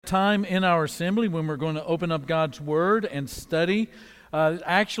time in our assembly when we're going to open up God's Word and study.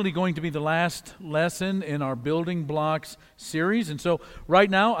 Actually going to be the last lesson in our Building Blocks series. And so right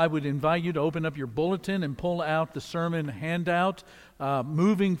now I would invite you to open up your bulletin and pull out the sermon handout.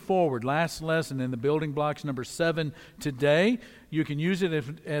 Moving forward, last lesson in the Building Blocks, number 7 today. You can use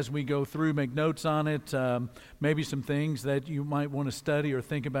it as we go through, make notes on it, maybe some things that you might want to study or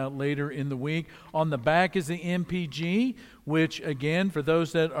think about later in the week. On the back is the MPG, which again, for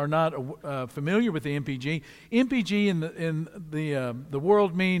those that are not familiar with the MPG in the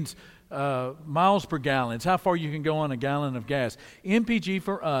world means miles per gallon. It's how far you can go on a gallon of gas. MPG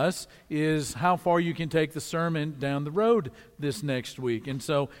for us is how far you can take the sermon down the road this next week. And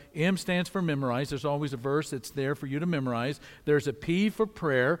so M stands for memorize. There's always a verse that's there for you to memorize. There's a P for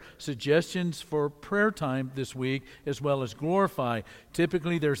prayer, suggestions for prayer time this week, as well as glorify.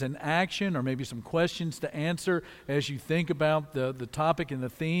 Typically there's an action or maybe some questions to answer as you think about the topic and the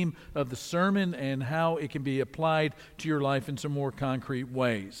theme of the sermon and how it can be applied to your life in some more concrete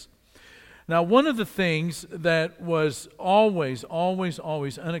ways. Now, one of the things that was always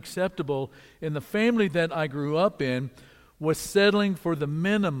unacceptable in the family that I grew up in was settling for the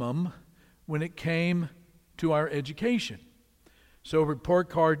minimum when it came to our education. So report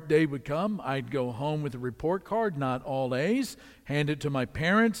card day would come. I'd go home with a report card, not all A's, hand it to my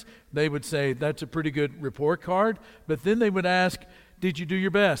parents. They would say, that's a pretty good report card. But then they would ask, did you do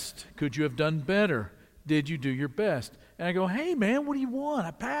your best? Could you have done better? Did you do your best? And I go, hey, man, what do you want?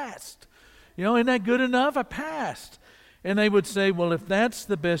 I passed. Isn't that good enough? I passed. And they would say, well, if that's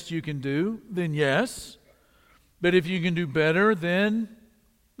the best you can do, then yes. But if you can do better, then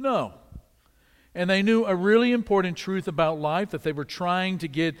no. And they knew a really important truth about life that they were trying to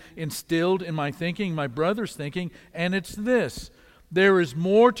get instilled in my thinking, my brother's thinking, and it's this. There is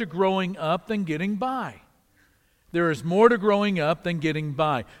more to growing up than getting by. There is more to growing up than getting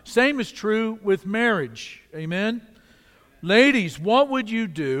by. Same is true with marriage. Amen? Ladies, what would you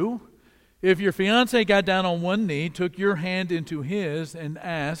do if your fiancé got down on one knee, took your hand into his, and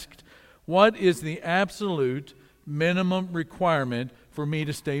asked, what is the absolute minimum requirement for me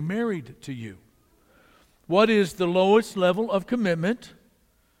to stay married to you? What is the lowest level of commitment?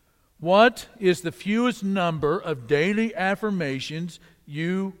 What is the fewest number of daily affirmations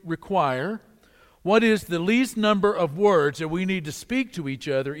you require? What is the least number of words that we need to speak to each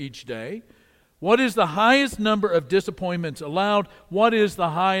other each day? What is the highest number of disappointments allowed? What is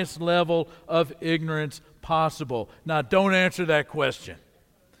the highest level of ignorance possible? Now, don't answer that question.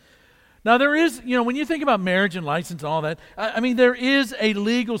 Now, there is, when you think about marriage and license and all that, there is a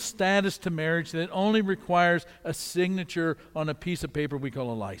legal status to marriage that only requires a signature on a piece of paper we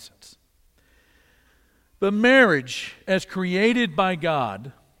call a license. But marriage, as created by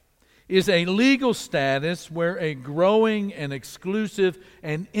God, is a legal status where a growing and exclusive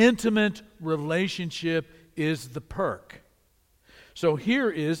and intimate relationship is the perk. So here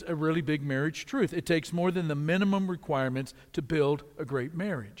is a really big marriage truth. It takes more than the minimum requirements to build a great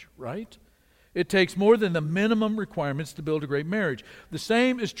marriage, right? It takes more than the minimum requirements to build a great marriage. The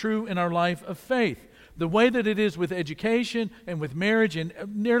same is true in our life of faith. The way that it is with education and with marriage in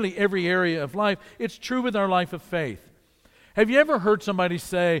nearly every area of life, it's true with our life of faith. Have you ever heard somebody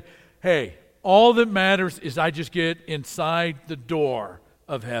say, hey, all that matters is I just get inside the door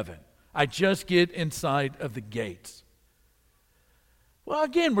of heaven. I just get inside of the gates. Well,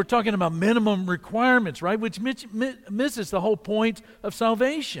 again, we're talking about minimum requirements, right? Which misses the whole point of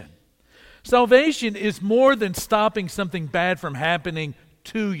salvation. Salvation is more than stopping something bad from happening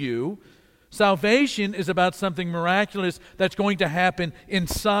to you. Salvation is about something miraculous that's going to happen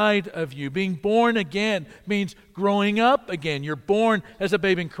inside of you. Being born again means growing up again. You're born as a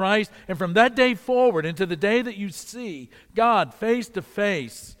babe in Christ, and from that day forward into the day that you see God face to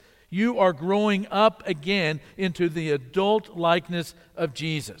face, you are growing up again into the adult likeness of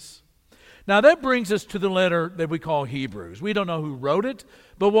Jesus. Now that brings us to the letter that we call Hebrews. We don't know who wrote it,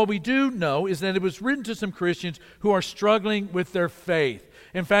 but what we do know is that it was written to some Christians who are struggling with their faith.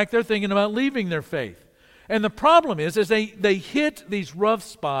 In fact, they're thinking about leaving their faith. And the problem is they hit these rough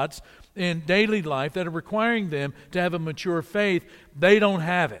spots in daily life that are requiring them to have a mature faith. They don't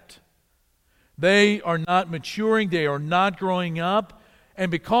have it. They are not maturing. They are not growing up. And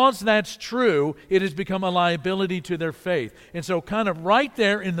because that's true, it has become a liability to their faith. And so kind of right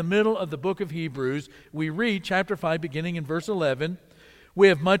there in the middle of the book of Hebrews, we read chapter 5 beginning in verse 11. We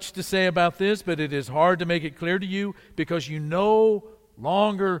have much to say about this, but it is hard to make it clear to you because you no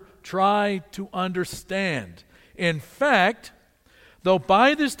longer try to understand. In fact, though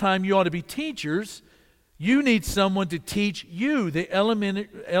by this time you ought to be teachers, you need someone to teach you the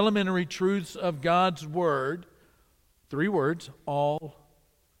elementary truths of God's Word. 3 words, all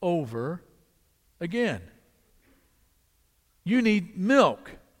over again. You need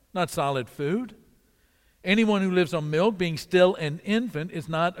milk, not solid food. Anyone who lives on milk, being still an infant, is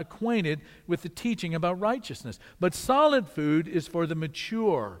not acquainted with the teaching about righteousness. But solid food is for the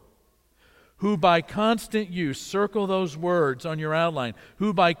mature, who by constant use, circle those words on your outline,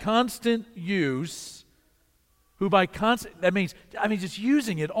 who by constant use, that means just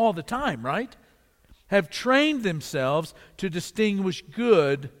using it all the time, right? Have trained themselves to distinguish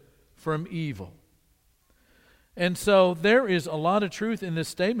good from evil. And so there is a lot of truth in this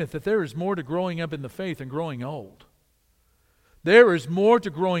statement that there is more to growing up in the faith than growing old. There is more to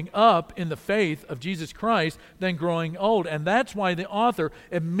growing up in the faith of Jesus Christ than growing old. And that's why the author,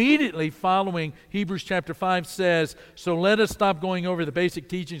 immediately following Hebrews chapter 5, says, so let us stop going over the basic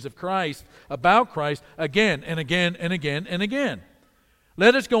teachings of Christ, about Christ, again and again and again and again.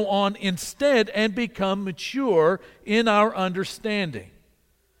 Let us go on instead and become mature in our understanding.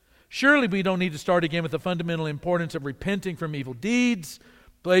 Surely we don't need to start again with the fundamental importance of repenting from evil deeds,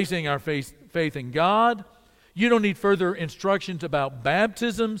 placing our faith in God. You don't need further instructions about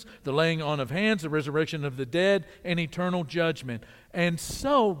baptisms, the laying on of hands, the resurrection of the dead, and eternal judgment. And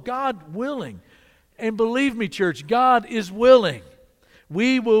so, God willing, and believe me, church, God is willing,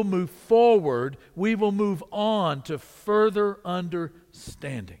 we will move forward, we will move on to further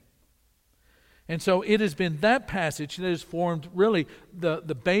understanding. And so it has been that passage that has formed really the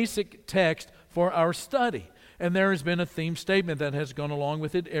basic text for our study. And there has been a theme statement that has gone along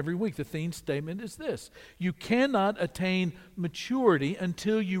with it every week. The theme statement is this: you cannot attain maturity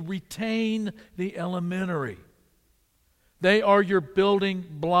until you retain the elementary. They are your building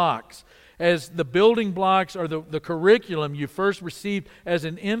blocks. As the building blocks are the curriculum you first received as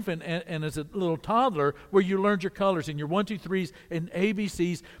an infant and as a little toddler, where you learned your colors and your 1, 2, 3s and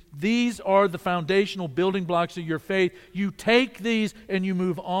ABCs. These are the foundational building blocks of your faith. You take these and you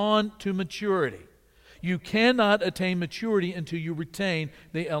move on to maturity. You cannot attain maturity until you retain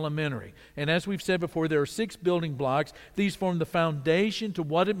the elementary. And as we've said before, there are 6 building blocks. These form the foundation to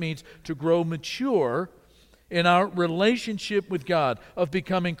what it means to grow mature in our relationship with God, of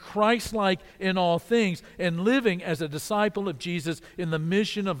becoming Christ-like in all things and living as a disciple of Jesus in the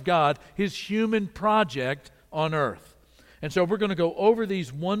mission of God, His human project on earth. And so we're going to go over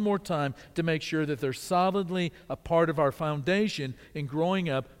these one more time to make sure that they're solidly a part of our foundation in growing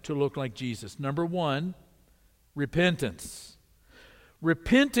up to look like Jesus. Number 1, repentance.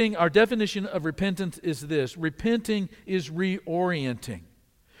 Repenting, our definition of repentance is this: repenting is reorienting.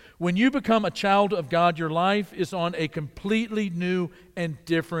 When you become a child of God, your life is on a completely new and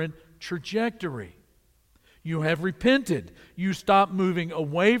different trajectory. You have repented. You stop moving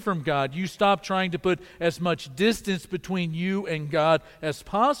away from God. You stop trying to put as much distance between you and God as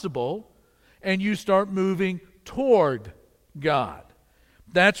possible, and you start moving toward God.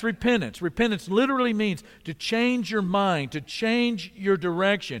 That's repentance. Repentance literally means to change your mind, to change your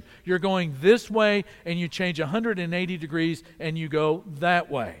direction. You're going this way, and you change 180 degrees, and you go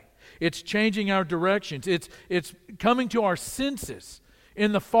that way. It's changing our directions. It's coming to our senses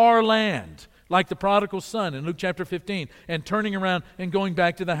in the far land, like the prodigal son in Luke chapter 15, and turning around and going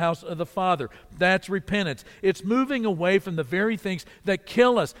back to the house of the Father. That's repentance. It's moving away from the very things that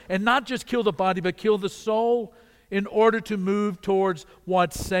kill us, and not just kill the body, but kill the soul, in order to move towards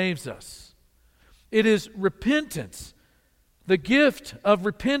what saves us. It is repentance, the gift of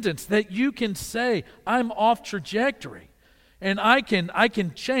repentance, that you can say, I'm off trajectory. And I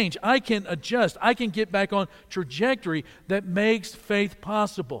can change, I can adjust, I can get back on trajectory that makes faith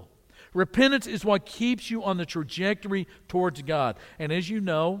possible. Repentance is what keeps you on the trajectory towards God. And as you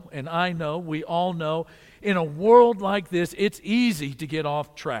know, and I know, we all know, in a world like this, it's easy to get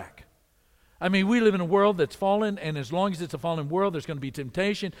off track. I mean, we live in a world that's fallen, and as long as it's a fallen world, there's going to be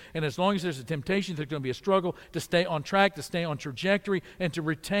temptation. And as long as there's a temptation, there's going to be a struggle to stay on track, to stay on trajectory, and to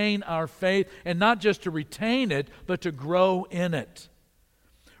retain our faith. And not just to retain it, but to grow in it.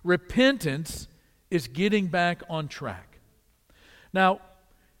 Repentance is getting back on track. Now,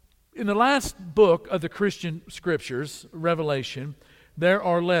 in the last book of the Christian Scriptures, Revelation, there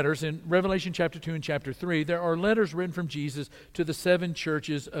are letters, in Revelation chapter 2 and chapter 3, there are letters written from Jesus to the 7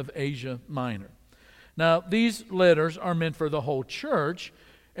 churches of Asia Minor. Now, these letters are meant for the whole church,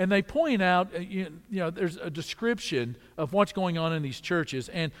 and they point out, there's a description of what's going on in these churches,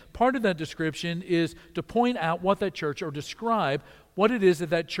 and part of that description is to point out what that church, or describe what it is that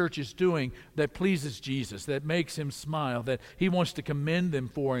that church is doing that pleases Jesus, that makes Him smile, that He wants to commend them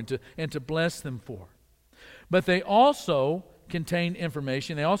for and to bless them for. But they also contain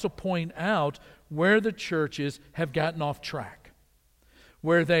information. They also point out where the churches have gotten off track,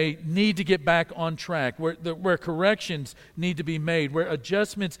 where they need to get back on track, where corrections need to be made, where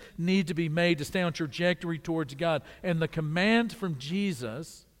adjustments need to be made to stay on trajectory towards God. And the command from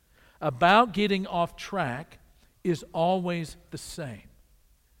Jesus about getting off track is always the same.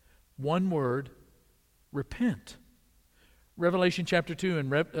 One word: repent. Revelation chapter 2 and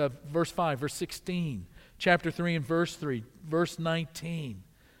verse 5, verse 16, chapter 3 and verse 3, verse 19.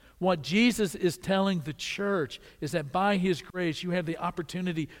 What Jesus is telling the church is that by His grace you have the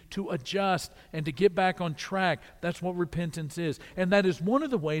opportunity to adjust and to get back on track. That's what repentance is. And that is one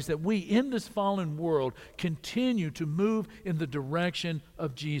of the ways that we in this fallen world continue to move in the direction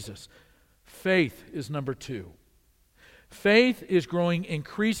of Jesus. Faith is number 2. Faith is growing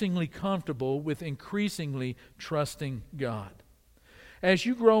increasingly comfortable with increasingly trusting God. As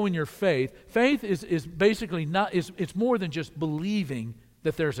you grow in your faith, faith is basically not, it's more than just believing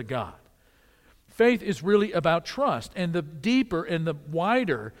that there's a God. Faith is really about trust. And the deeper and the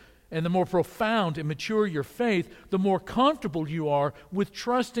wider and the more profound and mature your faith, the more comfortable you are with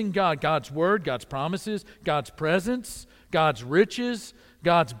trusting God, God's Word, God's promises, God's presence, God's riches,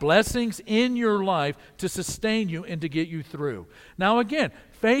 God's blessings in your life to sustain you and to get you through. Now again,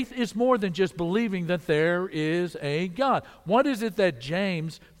 faith is more than just believing that there is a God. What is it that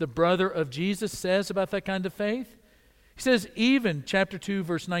James, the brother of Jesus, says about that kind of faith? He says, even, chapter 2,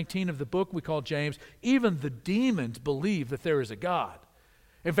 verse 19 of the book we call James, even the demons believe that there is a God.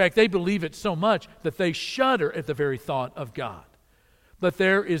 In fact, they believe it so much that they shudder at the very thought of God. But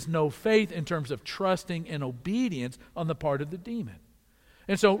there is no faith in terms of trusting and obedience on the part of the demon.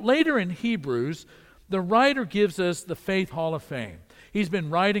 And so later in Hebrews, the writer gives us the Faith Hall of Fame. He's been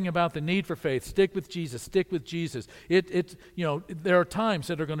writing about the need for faith. Stick with Jesus. Stick with Jesus. There are times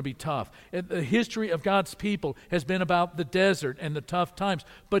that are going to be tough. The history of God's people has been about the desert and the tough times.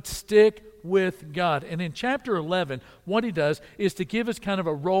 But stick with God. And in chapter 11, what he does is to give us kind of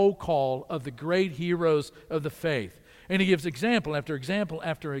a roll call of the great heroes of the faith. And he gives example after example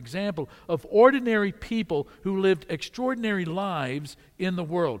after example of ordinary people who lived extraordinary lives in the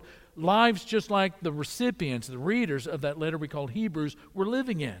world. Lives just like the recipients, the readers of that letter we call Hebrews, were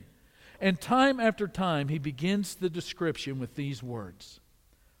living in. And time after time, he begins the description with these words: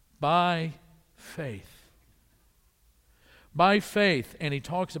 by faith. By faith. And he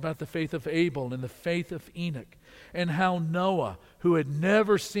talks about the faith of Abel and the faith of Enoch, and how Noah, who had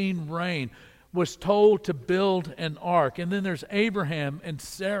never seen rain, was told to build an ark. And then there's Abraham and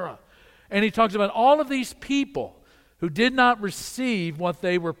Sarah. And he talks about all of these people who did not receive what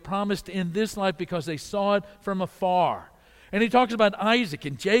they were promised in this life because they saw it from afar. And he talks about Isaac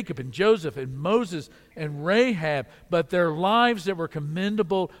and Jacob and Joseph and Moses and Rahab, but their lives that were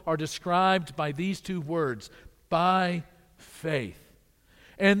commendable are described by these two words: by faith.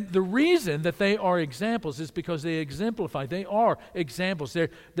 And the reason that they are examples is because they exemplify. They are examples.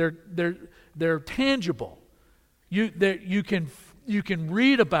 They're tangible. You can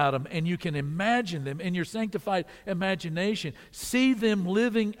read about them and you can imagine them in your sanctified imagination. See them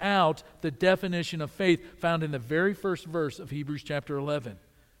living out the definition of faith found in the very first verse of Hebrews chapter 11.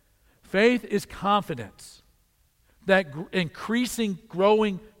 Faith is confidence, that increasing,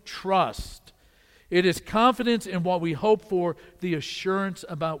 growing trust. It is confidence in what we hope for, the assurance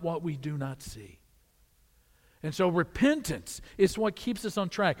about what we do not see. And so repentance is what keeps us on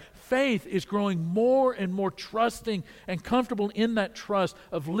track. Faith is growing more and more trusting and comfortable in that trust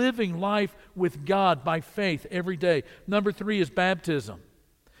of living life with God by faith every day. Number 3 is baptism.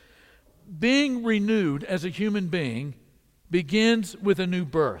 Being renewed as a human being begins with a new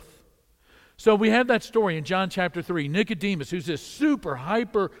birth. So we have that story in John chapter 3. Nicodemus, who's this super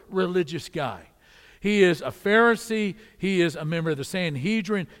hyper religious guy. He is a Pharisee. He is a member of the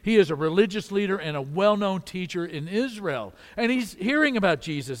Sanhedrin. He is a religious leader and a well-known teacher in Israel. And he's hearing about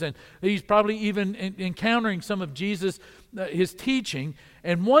Jesus, and he's probably even encountering some of Jesus, his teaching.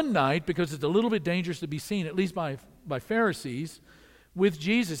 And one night, because it's a little bit dangerous to be seen, at least by Pharisees, with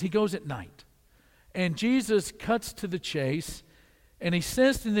Jesus, he goes at night. And Jesus cuts to the chase, and he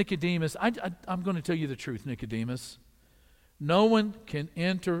says to Nicodemus, I'm going to tell you the truth, Nicodemus. No one can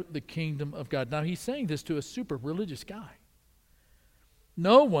enter the kingdom of God. Now, he's saying this to a super religious guy.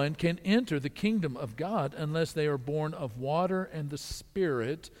 No one can enter the kingdom of God unless they are born of water and the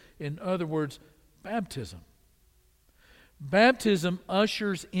Spirit. In other words, baptism. Baptism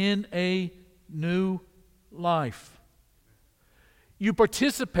ushers in a new life. You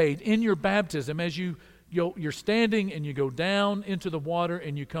participate in your baptism as you're standing and you go down into the water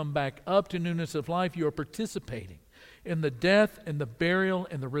and you come back up to newness of life. You are participating in the death and the burial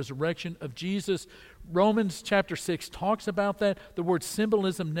and the resurrection of Jesus. Romans chapter 6 talks about that. The word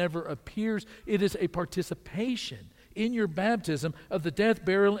symbolism never appears. It is a participation in your baptism of the death,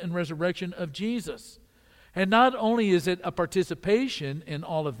 burial, and resurrection of Jesus. And not only is it a participation in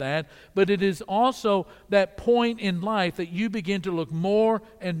all of that, but it is also that point in life that you begin to look more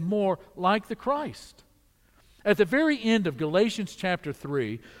and more like the Christ. At the very end of Galatians chapter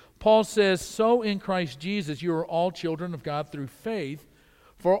 3, Paul says, "So in Christ Jesus you are all children of God through faith.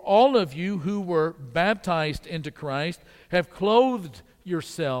 For all of you who were baptized into Christ have clothed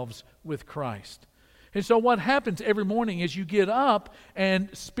yourselves with Christ." And so what happens every morning is you get up and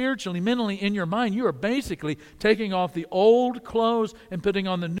spiritually, mentally, in your mind, you are basically taking off the old clothes and putting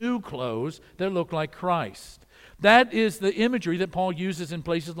on the new clothes that look like Christ. That is the imagery that Paul uses in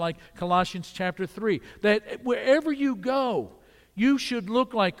places like Colossians chapter 3. That wherever you go, you should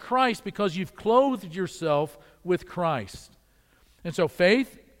look like Christ because you've clothed yourself with Christ. And so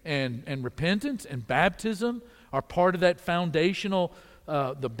faith and repentance and baptism are part of that foundational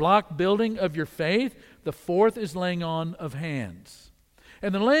the block building of your faith. The fourth is laying on of hands.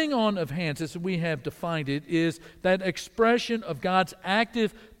 And the laying on of hands, as we have defined it, is that expression of God's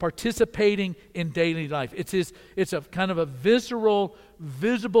active participating in daily life. It's a kind of a visceral,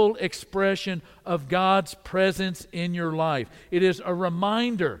 visible expression of God's presence in your life. It is a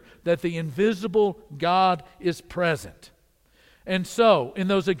reminder that the invisible God is present. And so, in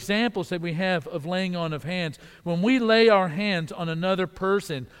those examples that we have of laying on of hands, when we lay our hands on another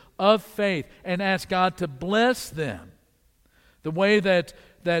person of faith and ask God to bless them, the way that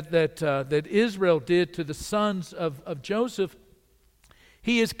Israel did to the sons of Joseph,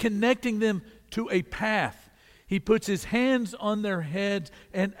 he is connecting them to a path. He puts his hands on their heads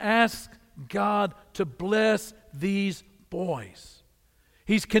and asks God to bless these boys.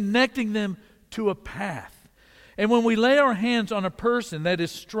 He's connecting them to a path. And when we lay our hands on a person that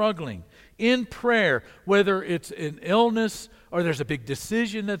is struggling in prayer, whether it's an illness or there's a big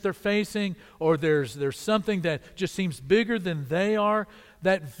decision that they're facing or there's something that just seems bigger than they are,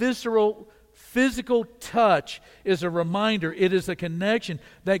 that visceral, physical touch is a reminder, it is a connection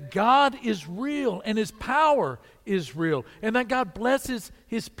that God is real and His power is real and that God blesses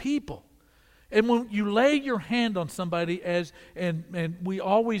His people. And when you lay your hand on somebody, and we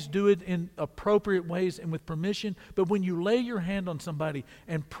always do it in appropriate ways and with permission, but when you lay your hand on somebody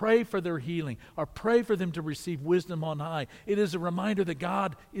and pray for their healing or pray for them to receive wisdom on high, it is a reminder that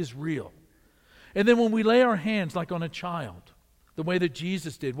God is real. And then when we lay our hands like on a child, the way that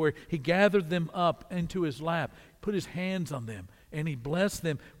Jesus did, where He gathered them up into His lap, put His hands on them, and He blessed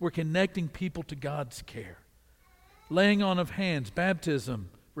them, we're connecting people to God's care. Laying on of hands,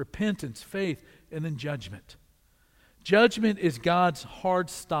 baptism, repentance, faith, and then judgment. Judgment is God's hard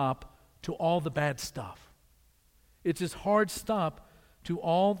stop to all the bad stuff. It's His hard stop to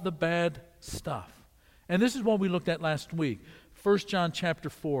all the bad stuff. And this is what we looked at last week. 1 John chapter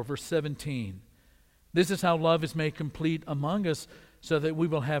 4, verse 17. This is how love is made complete among us, so that we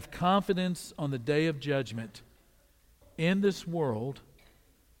will have confidence on the day of judgment. In this world,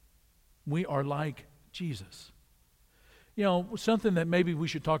 we are like Jesus. You know, something that maybe we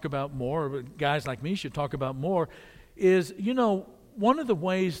should talk about more, or guys like me should talk about more, is, one of the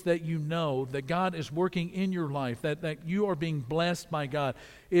ways that you know that God is working in your life, that you are being blessed by God,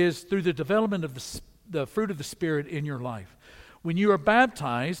 is through the development of the fruit of the Spirit in your life. When you are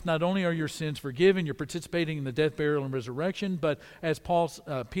baptized, not only are your sins forgiven, you're participating in the death, burial, and resurrection, but as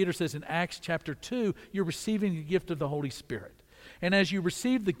Peter says in Acts chapter 2, you're receiving the gift of the Holy Spirit. And as you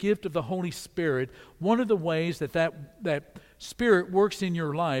receive the gift of the Holy Spirit, one of the ways that Spirit works in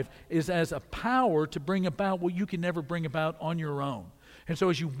your life is as a power to bring about what you can never bring about on your own. And so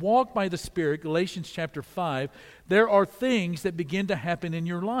as you walk by the Spirit, Galatians chapter 5, there are things that begin to happen in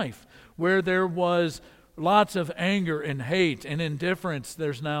your life. Where there was lots of anger and hate and indifference,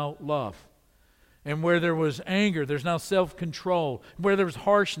 there's now love. And where there was anger, there's now self-control. Where there was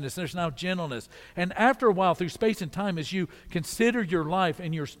harshness, there's now gentleness. And after a while, through space and time, as you consider your life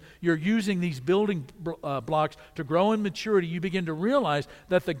and you're using these building blocks to grow in maturity, you begin to realize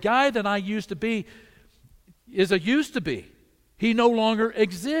that the guy that I used to be is a used to be. He no longer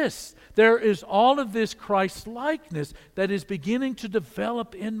exists. There is all of this Christ-likeness that is beginning to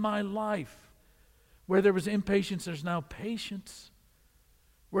develop in my life. Where there was impatience, there's now patience.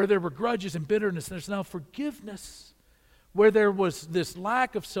 Where there were grudges and bitterness, there's now forgiveness. Where there was this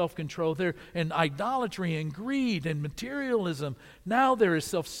lack of self-control there, and idolatry and greed and materialism, now there is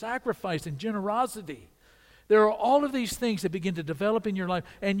self-sacrifice and generosity. There are all of these things that begin to develop in your life,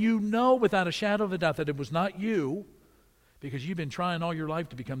 and you know without a shadow of a doubt that it was not you, because you've been trying all your life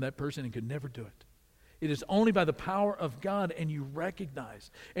to become that person and could never do it. It is only by the power of God, and you recognize.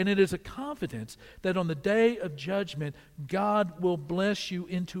 And it is a confidence that on the day of judgment, God will bless you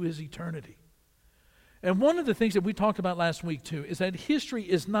into His eternity. And one of the things that we talked about last week too is that history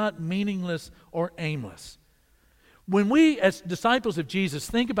is not meaningless or aimless. When we as disciples of Jesus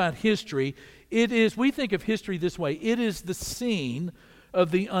think about history, we think of history this way. It is the scene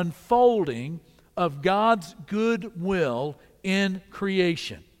of the unfolding of God's good will in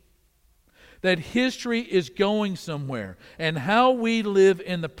creation. That history is going somewhere, and how we live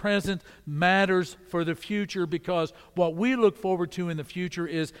in the present matters for the future, because what we look forward to in the future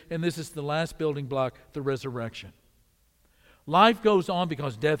is, and this is the last building block, the resurrection. Life goes on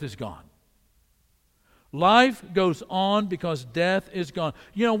because death is gone. Life goes on because death is gone.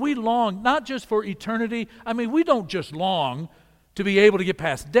 You know, we long not just for eternity. I mean, we don't just long to be able to get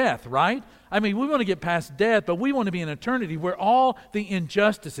past death, right? I mean, we want to get past death, but we want to be in eternity where all the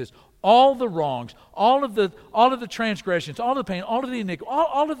injustices, all the wrongs, all of the transgressions, all of the pain, all of the iniquity,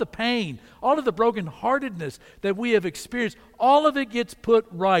 all of the pain, all of the brokenheartedness that we have experienced, all of it gets put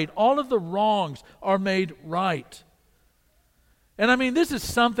right. All of the wrongs are made right. And I mean, this is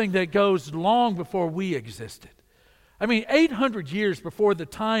something that goes long before we existed. I mean, 800 years before the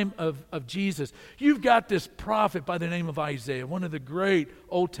time of Jesus, you've got this prophet by the name of Isaiah, one of the great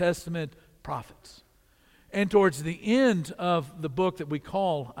Old Testament prophets. And towards the end of the book that we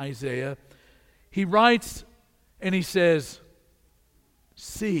call Isaiah, he writes and he says,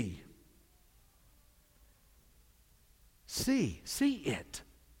 see it.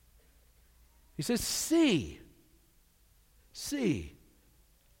 He says, see,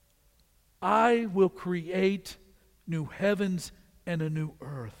 I will create new heavens and a new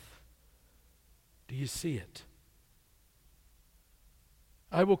earth. Do you see it?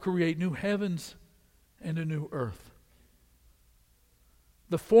 I will create new heavens and a new earth.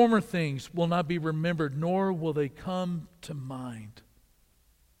 The former things will not be remembered, nor will they come to mind.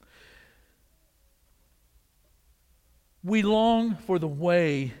 We long for the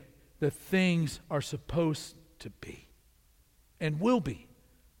way that things are supposed to be and will be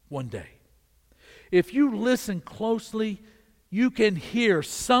one day. If you listen closely, you can hear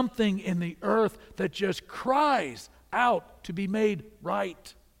something in the earth that just cries out to be made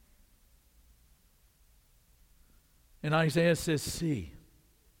right. And Isaiah says, see,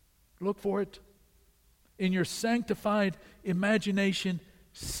 look for it. In your sanctified imagination,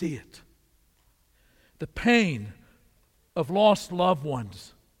 see it. The pain of lost loved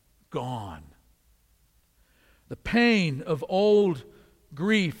ones, gone. The pain of old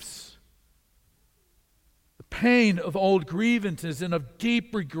griefs, the pain of old grievances and of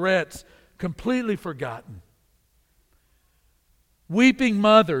deep regrets, completely forgotten. Weeping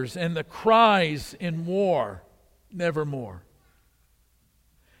mothers and the cries in war, nevermore.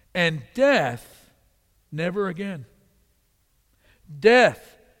 And death, never again.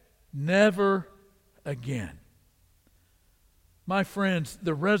 Death, never again. My friends,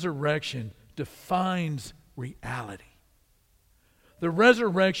 the resurrection defines reality. The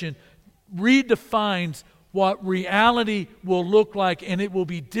resurrection redefines what reality will look like, and it will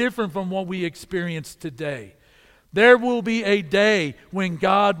be different from what we experience today. There will be a day when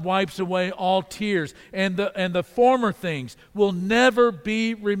God wipes away all tears, and the former things will never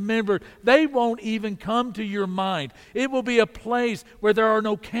be remembered. They won't even come to your mind. It will be a place where there are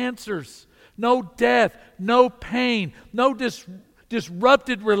no cancers, no death, no pain, no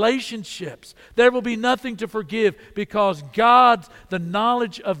disrupted relationships. There will be nothing to forgive, because the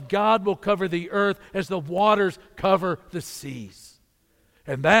knowledge of God will cover the earth as the waters cover the seas.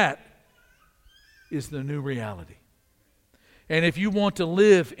 And that is the new reality. And if you want to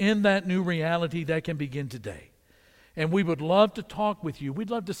live in that new reality, that can begin today. And we would love to talk with you. We'd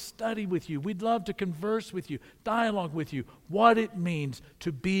love to study with you. We'd love to converse with you, dialogue with you, what it means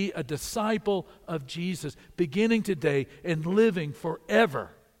to be a disciple of Jesus, beginning today and living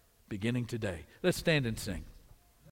forever, beginning today. Let's stand and sing.